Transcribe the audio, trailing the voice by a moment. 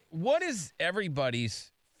what is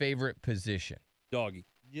everybody's favorite position? Doggy.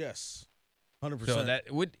 Yes. 100%. So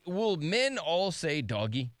will men all say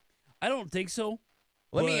doggy? I don't think so.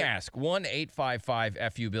 Let me ask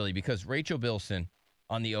 1-855-FU-Billy, because Rachel Bilson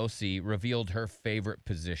on the OC revealed her favorite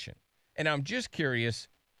position. And I'm just curious,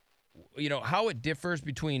 how it differs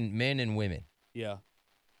between men and women. Yeah.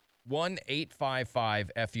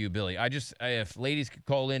 1-855-FU-Billy. If ladies could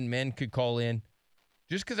call in, men could call in,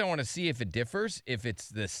 just because I want to see if it differs, if it's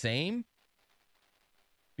the same.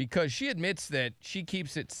 Because she admits that she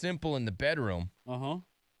keeps it simple in the bedroom. Uh-huh.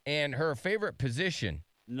 And her favorite position.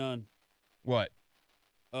 None. What?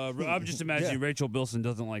 I'm just imagining Rachel Bilson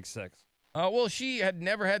doesn't like sex. Well, she had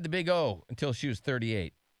never had the big O until she was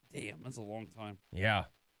 38. Damn, that's a long time. Yeah.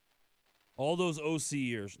 All those OC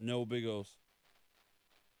years, no big O's.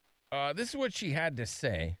 This is what she had to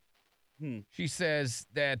say. Hmm. She says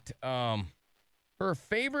that her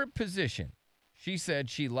favorite position, she said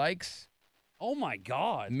she likes Oh, my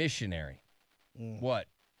God. missionary. What?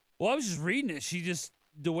 Well, I was just reading it.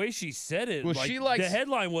 The way she said it, Well, she likes- the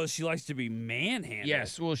headline was she likes to be manhandled.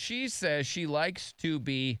 Yes. Well, she says she likes to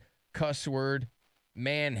be cuss word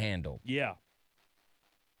manhandled. Yeah.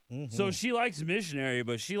 Mm-hmm. So she likes missionary,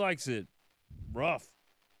 but she likes it rough.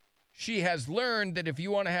 She has learned that if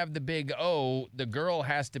you want to have the big O, the girl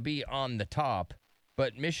has to be on the top,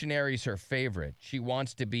 but missionary's her favorite. She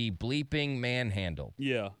wants to be bleeping manhandled.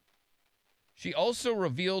 Yeah. She also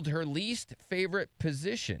revealed her least favorite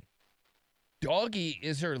position. Doggy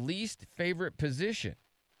is her least favorite position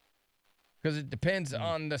because it depends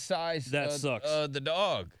on the size That sucks. the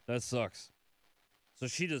dog. That sucks. So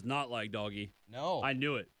she does not like doggy. No. I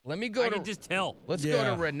knew it. Let me go I to can just tell. Let's go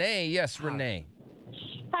to Renee. Yes, Renee.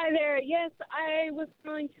 Hi there. Yes, I was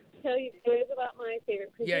going to tell you guys about my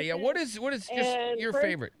favorite position. Yeah. What is just And your first-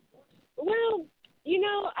 favorite? Well,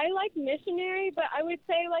 I like missionary, but I would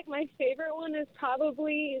say like my favorite one is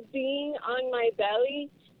probably being on my belly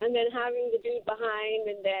and then having the dude behind,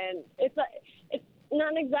 and then it's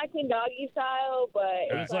not exactly doggy style, but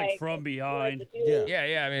It's like from behind.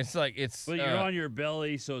 Yeah. I mean, it's But you're on your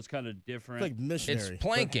belly, so it's kind of different. It's like missionary. it's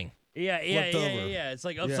planking. yeah. flipped over. It's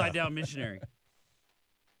like upside down missionary.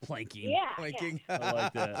 Planking. Yeah, Planking. I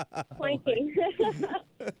like that. planking.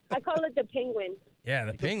 I call it the penguin. Yeah,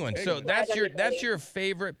 the penguin. So penguin. that's your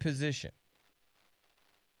favorite position.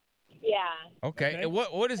 Yeah. Okay. Okay. And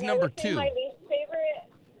what is And I number would say 2? My least favorite.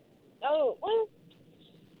 Oh, well,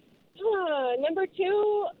 number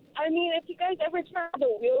 2. I mean, if you guys ever try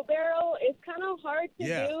the wheelbarrow, it's kind of hard to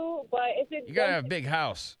do, but if it's You gotta have a big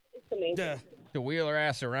house it's amazing. Yeah. to wheel her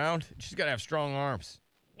ass around. She's gotta have strong arms.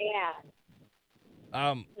 Yeah.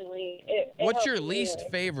 What's helps your me least with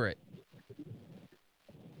it. favorite?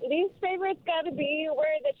 Least favorite's got to be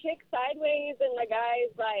where the chick's sideways and the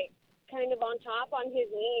guy's like kind of on top on his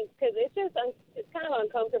knees, because it's just it's kind of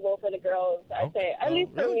uncomfortable for the girls. I'd say, at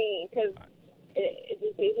least for really? me, because it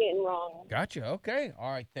just be hitting wrong. Gotcha. Okay.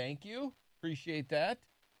 All right. Thank you. Appreciate that.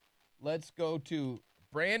 Let's go to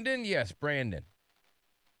Brandon. Yes, Brandon.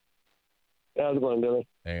 How's it going, Billy?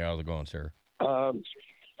 Hey, how's it going, sir? I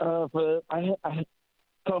have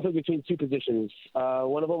conflict between two positions.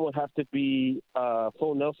 One of them would have to be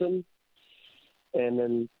full Nelson, and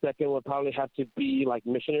then second would probably have to be like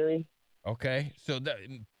missionary. Okay. So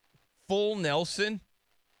full Nelson.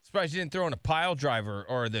 Surprised you didn't throw in a pile driver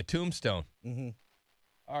or the tombstone. Mm-hmm.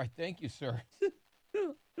 All right. Thank you, sir.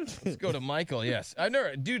 Let's go to Michael. Yes. I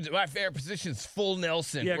know, dude. My favorite position is full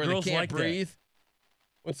Nelson, Yeah, where they girls can't like that. breathe.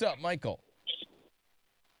 What's up, Michael?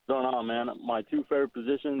 What's going on, man? My two favorite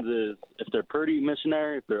positions is if they're pretty,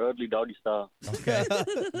 missionary; if they're ugly, doggy style. Okay.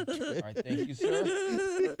 All right. Thank you, sir.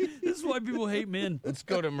 This is why people hate men. Let's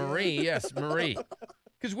go to Marie. Yes, Marie.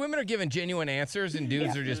 Because women are giving genuine answers and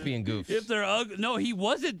dudes are just being goofs. If they're ugly, no, he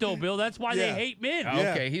wasn't though, Bill. That's why they Yeah. hate men. Oh,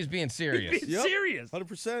 Yeah. okay, he's being serious. He's being serious.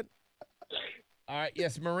 100%. All right.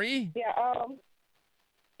 Yes, Marie. Yeah.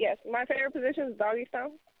 Yes, my favorite position is doggy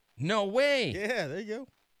style. No way. Yeah, there you go.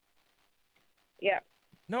 Yeah.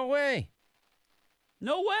 No way.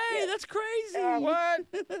 No way. That's crazy. What?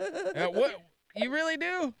 What? You really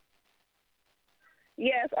do?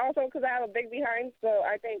 Yes. Also, because I have a big behind, so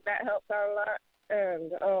I think that helps out a lot.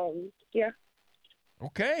 And yeah,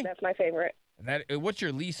 Okay. that's my favorite. What's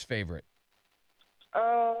your least favorite?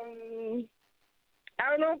 I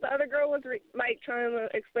don't know if the other girl was like trying to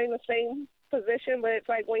explain the same position, but it's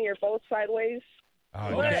like when you're both sideways.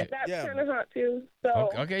 Oh, But okay. that's Yeah. kind of hot too. So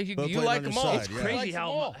Okay, you Both you laying like on them your all. side, It's yeah. crazy Likes them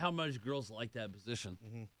all. how much girls like that position.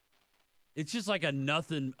 Mhm. It's just like a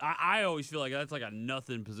nothing. I always feel like that's like a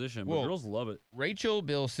nothing position, but Well, girls love it. Rachel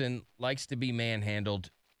Bilson likes to be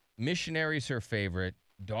manhandled. Missionary's her favorite.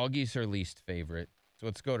 Doggy's her least favorite. So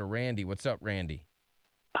let's go to Randy. What's up, Randy?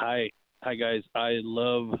 Hi, guys. I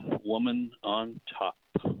love Woman on Top.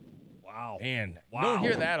 Wow. Man, Wow. you don't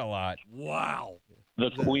hear that a lot. Wow. The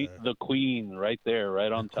queen, right there,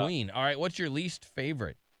 right on top. Queen. All right, what's your least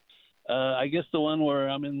favorite? I guess the one where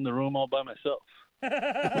I'm in the room all by myself.